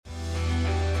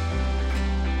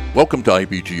Welcome to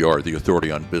IBGR, the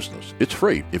authority on business. It's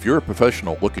free. If you're a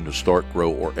professional looking to start,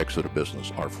 grow, or exit a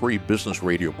business, our free business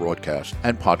radio broadcast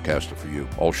and podcast are for you.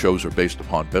 All shows are based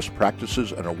upon best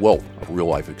practices and a wealth of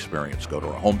real-life experience. Go to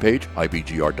our homepage,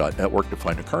 IBGR.network, to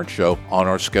find a current show on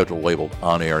our schedule labeled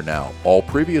On Air Now. All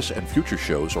previous and future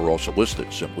shows are also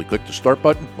listed. Simply click the Start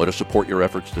button. Let us support your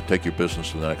efforts to take your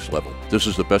business to the next level. This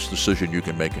is the best decision you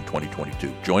can make in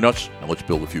 2022. Join us, and let's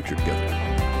build the future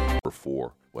together. Number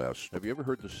 4, Wes. Have you ever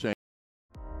heard the saying?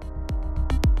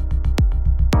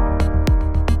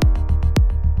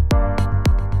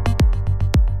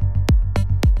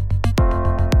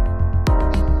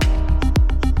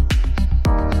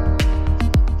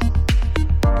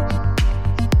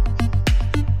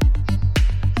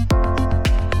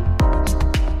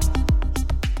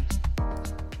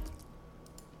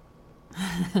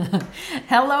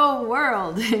 Hello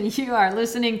world, you are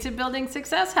listening to Building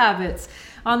Success Habits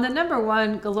on the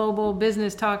 #1 global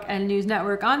business talk and news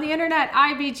network on the internet,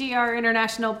 IBGR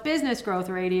International Business Growth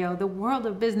Radio, the world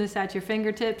of business at your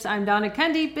fingertips. I'm Donna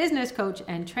Kunde, business coach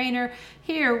and trainer,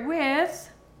 here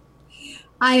with...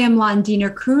 I am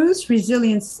Londina Cruz,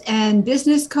 resilience and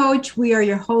business coach. We are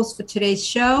your hosts for today's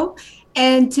show.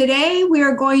 And today we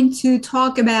are going to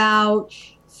talk about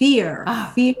fear.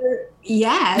 Fear.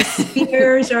 Yes,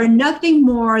 fears are nothing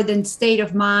more than state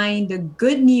of mind. The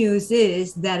good news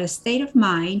is that a state of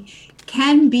mind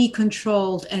can be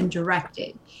controlled and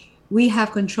directed. We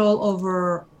have control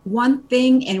over one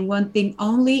thing and one thing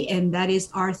only, and that is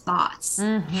our thoughts.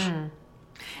 Mm-hmm.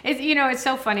 It's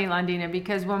so funny, Londina,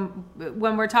 because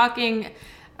when we're talking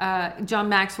John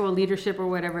Maxwell leadership or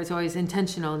whatever, it's always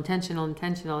intentional. And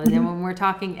then when we're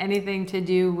talking anything to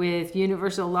do with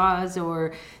universal laws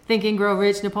or Think and Grow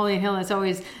Rich, Napoleon Hill, it's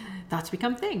always thoughts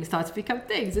become things.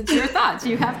 It's your thoughts.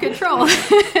 You have control.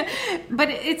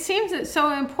 But it seems it's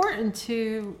so important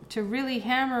to really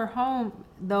hammer home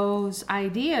those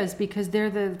ideas because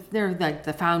they're like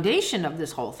the foundation of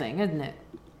this whole thing, isn't it?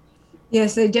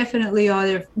 Yes, they definitely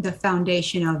are the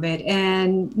foundation of it.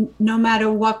 And no matter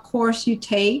what course you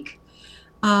take,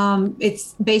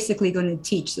 it's basically going to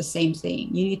teach the same thing.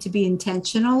 You need to be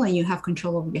intentional and you have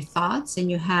control over your thoughts and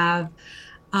you have,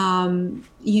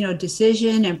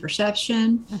 decision and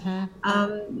perception.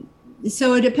 Mm-hmm.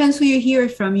 So it depends who you hear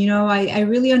it from. I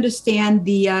really understand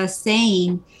the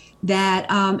saying that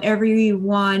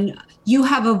you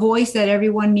have a voice that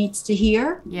everyone needs to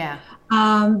hear. Yeah.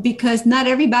 Because not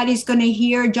everybody's going to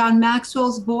hear John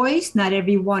Maxwell's voice. Not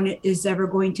everyone is ever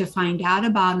going to find out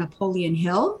about Napoleon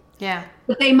Hill. Yeah.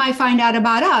 But they might find out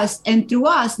about us, and through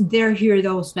us, they'll hear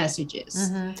those messages.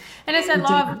 Mm-hmm. And it's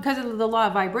because of the law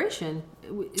of vibration.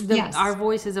 Yes. Our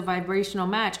voice is a vibrational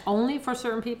match only for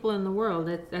certain people in the world.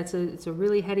 It's a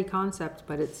really heady concept,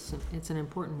 but it's an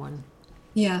important one.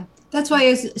 Yeah, that's why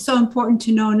it's so important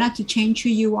to know not to change who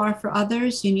you are for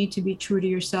others. You need to be true to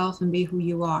yourself and be who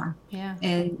you are. Yeah.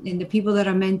 And the people that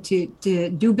are meant to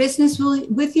do business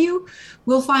with you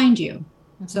will find you.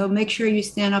 Mm-hmm. So make sure you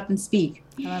stand up and speak.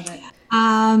 I love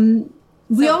it.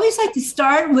 We always like to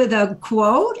start with a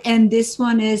quote, and this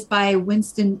one is by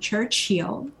Winston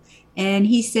Churchill. And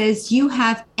he says, "You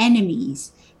have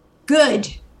enemies. Good.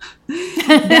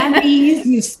 That means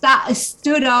you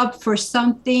stood up for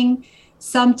something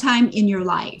sometime in your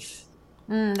life."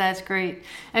 That's great.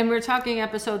 And we're talking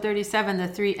episode 37, the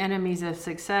 3 enemies of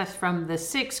success from the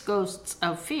 6 ghosts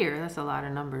of fear. That's a lot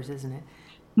of numbers, isn't it?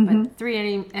 Mm-hmm. But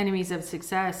 3 enemies of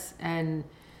success. And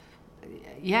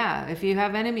yeah, if you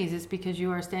have enemies, it's because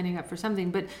you are standing up for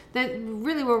something. But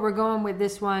really where we're going with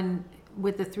this one,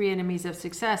 with the 3 enemies of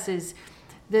success, is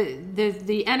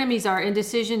the enemies are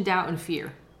indecision, doubt, and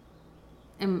fear.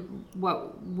 And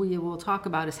what we will talk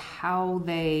about is how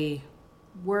they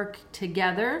work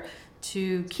together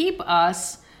to keep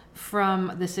us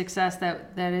from the success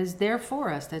that is there for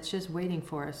us, that's just waiting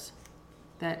for us,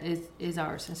 that is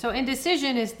ours. And so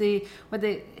indecision is what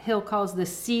Hill calls the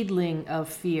seedling of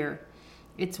fear.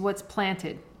 It's what's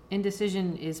planted.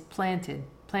 Indecision is planting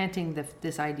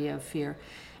this idea of fear.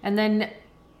 And then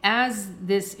as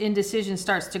this indecision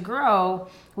starts to grow,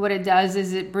 what it does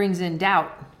is it brings in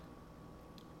doubt.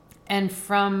 And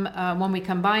from when we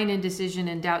combine indecision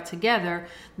and doubt together,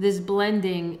 this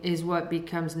blending is what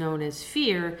becomes known as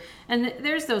fear. And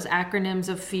there's those acronyms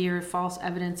of fear: false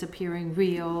evidence appearing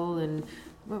real, and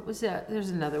what was that? There's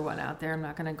another one out there. I'm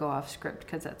not going to go off script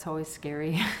because that's always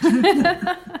scary.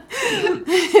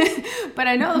 But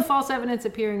I know the false evidence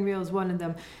appearing real is one of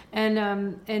them.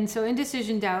 And so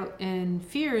indecision, doubt, and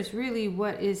fear is really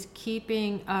what is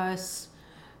keeping us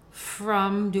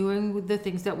from doing the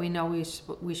things that we know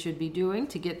we should be doing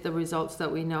to get the results that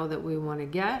we know that we want to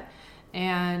get.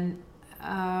 And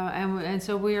and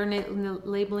so we are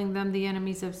labeling them the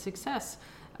enemies of success.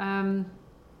 And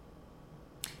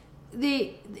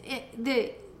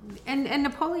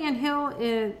Napoleon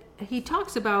Hill, he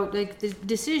talks about like the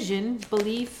decision,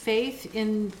 belief, faith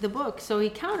in the book. So he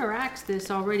counteracts this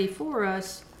already for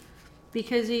us,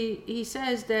 because he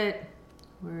says that,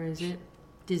 where is it?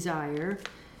 Desire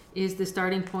is the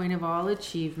starting point of all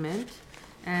achievement.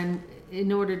 And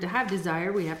in order to have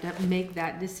desire, we have to make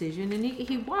that decision. And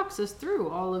he walks us through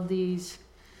all of these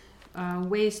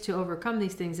ways to overcome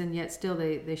these things, and yet still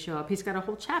they show up. He's got a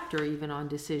whole chapter even on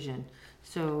decision.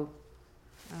 So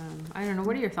I don't know.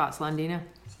 What are your thoughts, Londina?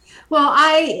 Well,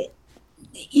 I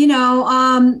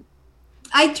turn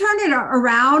it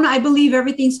around. I believe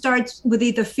everything starts with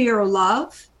either fear or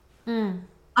love.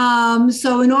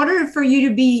 So in order for you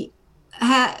to be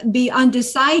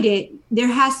undecided, there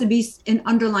has to be an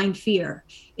underlying fear.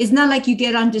 It's not like you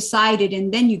get undecided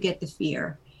and then you get the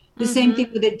fear. The same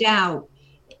thing with a doubt.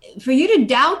 For you to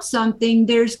doubt something,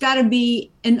 there's got to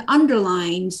be an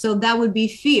underlying. So that would be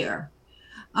fear.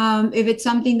 If it's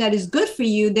something that is good for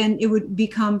you, then it would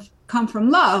come from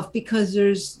love, because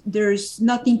there's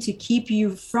nothing to keep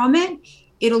you from it.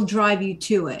 It'll drive you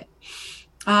to it.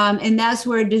 And that's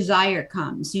where desire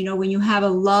comes. When you have a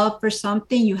love for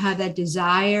something, you have that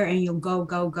desire and you'll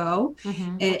go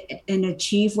and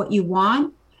achieve what you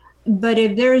want. But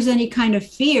if there is any kind of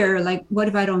fear, like, what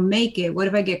if I don't make it? What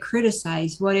if I get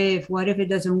criticized? What if it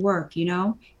doesn't work?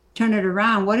 Turn it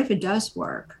around. What if it does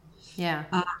work? Yeah.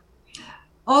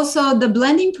 Also, the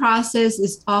blending process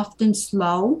is often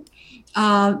slow.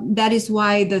 That is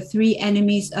why the three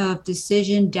enemies of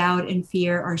decision, doubt, and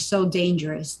fear are so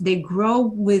dangerous. They grow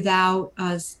without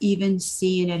us even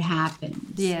seeing it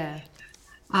happen. Yeah.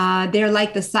 They're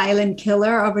like the silent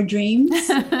killer of our dreams.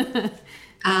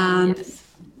 Yes.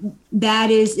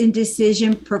 That is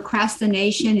indecision.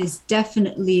 Procrastination is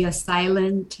definitely a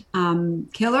silent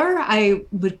killer, I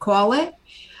would call it.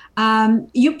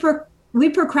 We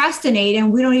procrastinate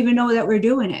and we don't even know that we're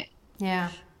doing it.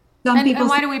 Yeah. And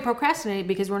why do we procrastinate?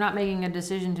 Because we're not making a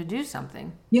decision to do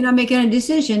something. You're not making a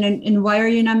decision. And why are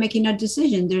you not making a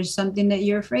decision? There's something that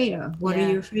you're afraid of. What are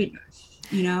you afraid of?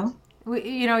 You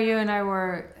and I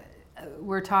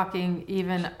were talking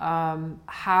even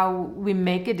how we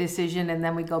make a decision and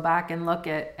then we go back and look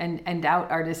at and doubt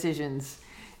our decisions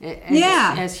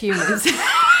as humans.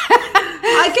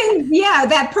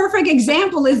 That perfect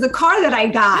example is the car that I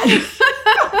got.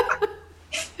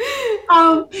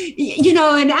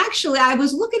 And actually I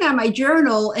was looking at my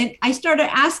journal and I started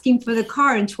asking for the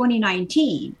car in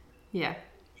 2019. Yeah.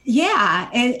 Yeah.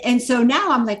 And so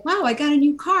now I'm like, wow, I got a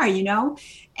new car,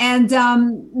 And,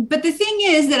 but the thing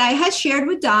is that I had shared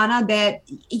with Donna that,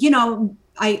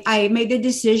 I made the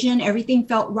decision. Everything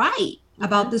felt right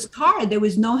about this car. There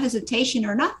was no hesitation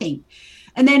or nothing.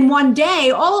 And then one day,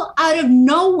 all out of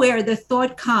nowhere, the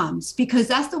thought comes, because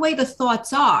that's the way the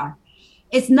thoughts are.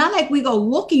 It's not like we go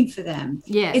looking for them.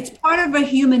 Yeah. It's part of a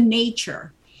human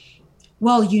nature.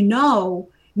 Well,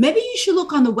 maybe you should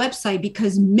look on the website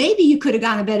because maybe you could have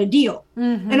gotten a better deal.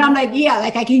 Mm-hmm. And I'm like,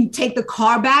 I can take the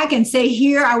car back and say,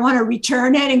 here, I want to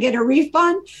return it and get a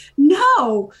refund.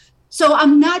 No. So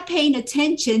I'm not paying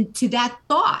attention to that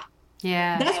thought.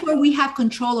 Yeah. That's where we have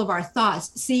control of our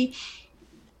thoughts. See,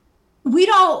 we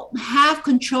don't have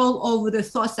control over the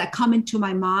thoughts that come into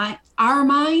our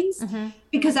minds,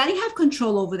 because I didn't have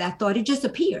control over that thought. It just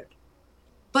appeared.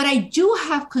 But I do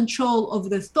have control over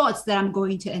the thoughts that I'm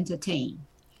going to entertain.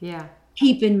 Yeah.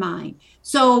 Keep in mind.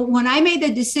 So when I made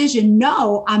the decision,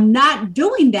 no, I'm not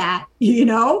doing that,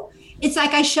 it's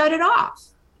like I shut it off.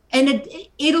 And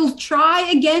it'll try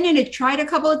again, and it tried a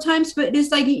couple of times, but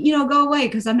it's like, go away,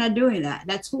 because I'm not doing that.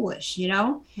 That's foolish,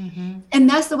 And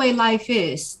that's the way life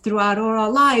is. Throughout all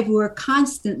our life, we're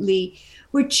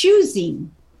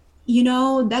choosing.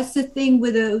 That's the thing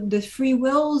with the free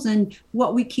wills and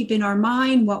what we keep in our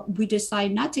mind, what we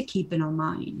decide not to keep in our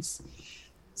minds.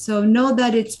 So know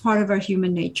that it's part of our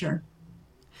human nature.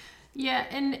 Yeah,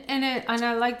 and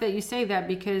I like that you say that,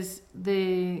 because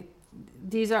it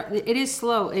is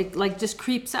slow. It like just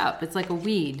creeps up. It's like a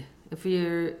weed. If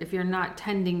you're not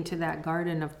tending to that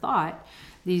garden of thought,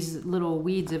 these little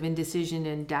weeds of indecision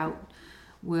and doubt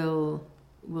will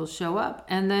show up.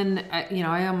 And then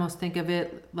I almost think of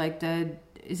it like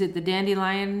is it the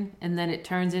dandelion, and then it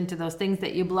turns into those things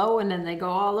that you blow and then they go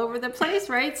all over the place,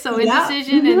 right? So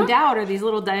indecision and doubt are these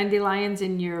little dandelions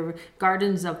in your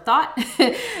gardens of thought.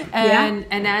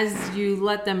 And as you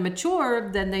let them mature,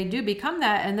 then they do become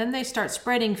that, and then they start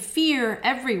spreading fear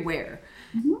everywhere.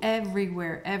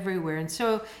 Everywhere. And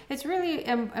so it's really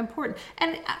important.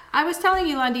 And I was telling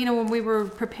you, Londina, when we were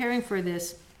preparing for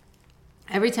this,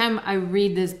 every time I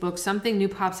read this book, something new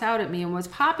pops out at me. And what's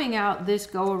popping out this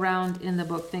go around in the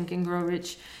book, Think and Grow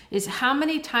Rich, is how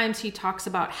many times he talks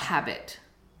about habit.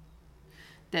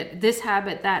 That this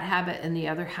habit, that habit, and the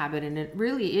other habit. And it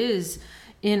really is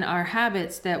in our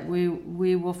habits that we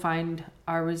will find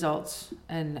our results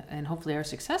and hopefully our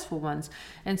successful ones.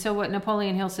 And so what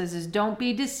Napoleon Hill says is, don't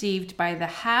be deceived by the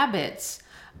habits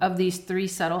of these three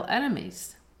subtle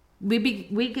enemies. We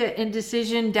get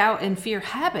indecision, doubt, and fear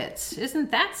habits.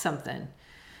 Isn't that something?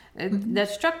 That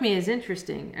struck me as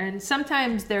interesting. And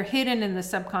sometimes they're hidden in the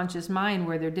subconscious mind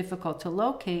where they're difficult to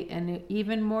locate and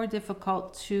even more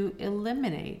difficult to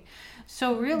eliminate.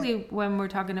 So really, when we're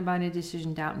talking about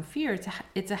indecision, doubt, and fear,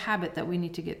 it's a habit that we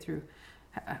need to get through.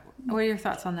 What are your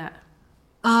thoughts on that?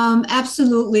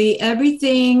 Absolutely.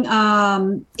 Everything,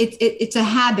 it's a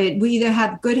habit. We either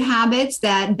have good habits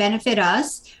that benefit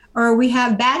us, or we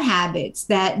have bad habits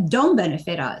that don't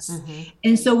benefit us. Mm-hmm.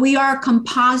 And so we are a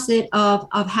composite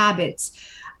of habits.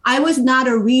 I was not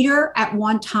a reader at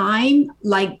one time.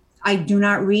 Like, I do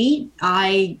not read.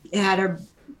 I had a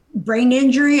brain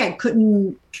injury. I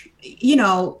couldn't,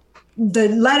 the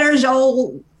letters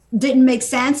all didn't make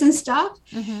sense and stuff.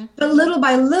 Mm-hmm. But little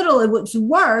by little, it was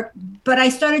work. But I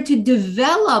started to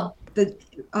develop the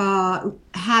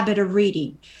habit of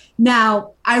reading.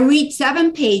 Now, I read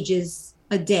 7 pages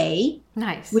a day.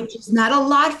 Nice. Which is not a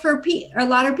lot for a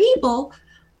lot of people,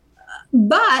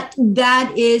 but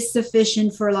that is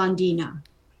sufficient for Londina.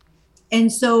 And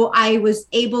so I was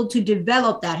able to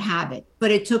develop that habit,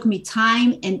 but it took me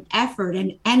time and effort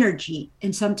and energy.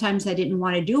 And sometimes I didn't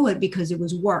want to do it because it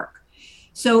was work.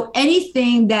 So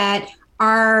anything that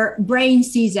our brain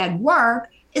sees at work,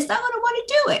 it's not going to want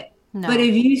to do it. No. But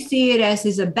if you see it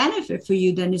as a benefit for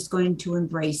you, then it's going to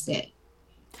embrace it.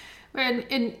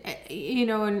 And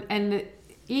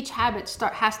each habit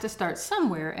has to start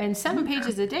somewhere. And 7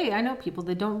 pages a day, I know people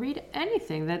that don't read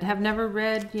anything, that have never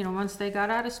read, once they got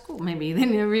out of school. Maybe they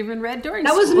never even read during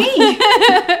school. That was me.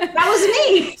 That was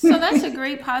me. So that's a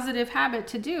great positive habit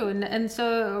to do. And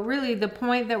so really the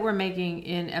point that we're making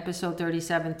in episode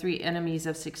 37, 3 Enemies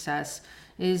of Success,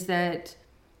 is that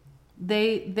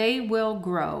they will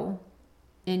grow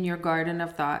in your garden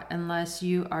of thought unless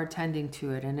you are tending to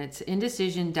it. And it's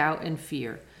indecision, doubt, and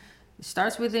fear. It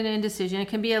starts with an indecision. It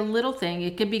can be a little thing.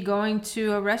 It could be going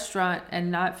to a restaurant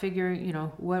and not figure,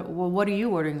 what are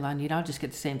you ordering, Londina? I'll just get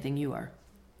the same thing you are.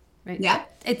 Right? Yeah.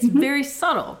 It's very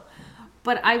subtle.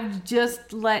 But I've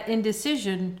just let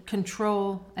indecision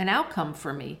control an outcome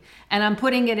for me. And I'm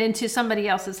putting it into somebody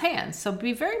else's hands. So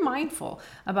be very mindful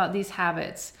about these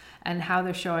habits and how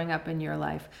they're showing up in your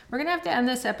life. We're going to have to end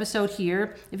this episode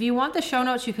here. If you want the show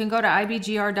notes, you can go to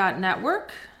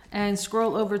IBGR.network and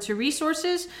scroll over to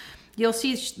resources. You'll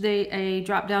see a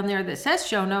drop down there that says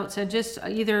show notes, and just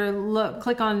either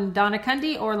click on Donna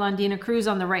Kunde or Londina Cruz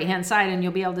on the right-hand side, and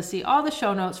you'll be able to see all the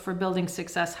show notes for building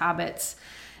success habits.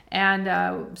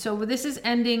 And so this is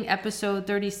ending episode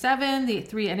 37, the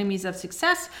 3 Enemies of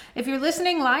Success. If you're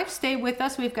listening live, stay with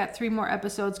us. We've got 3 more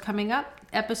episodes coming up.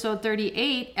 Episode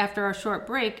 38, after our short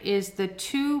break, is the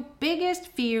 2 biggest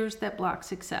fears that block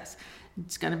success.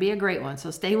 It's going to be a great one,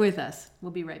 so stay with us.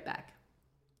 We'll be right back.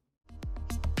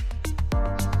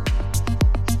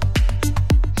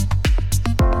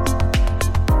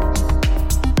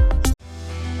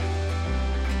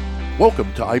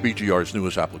 Welcome to IBGR's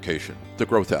newest application, the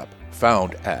Growth app,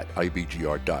 found at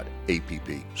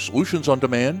ibgr.app. Solutions on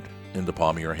demand in the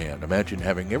palm of your hand. Imagine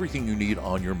having everything you need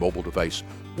on your mobile device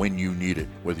when you need it.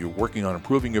 Whether you're working on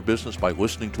improving your business by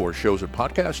listening to our shows and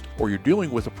podcasts, or you're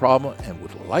dealing with a problem and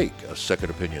would like a second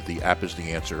opinion, the app is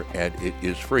the answer, and it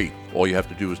is free. All you have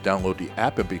to do is download the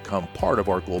app and become part of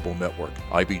our global network.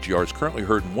 IBGR is currently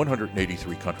heard in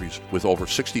 183 countries with over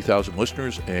 60,000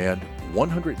 listeners and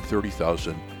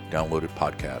 130,000 downloaded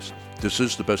podcasts. This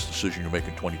is the best decision you make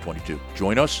in 2022.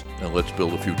 Join us and let's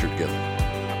build a future together.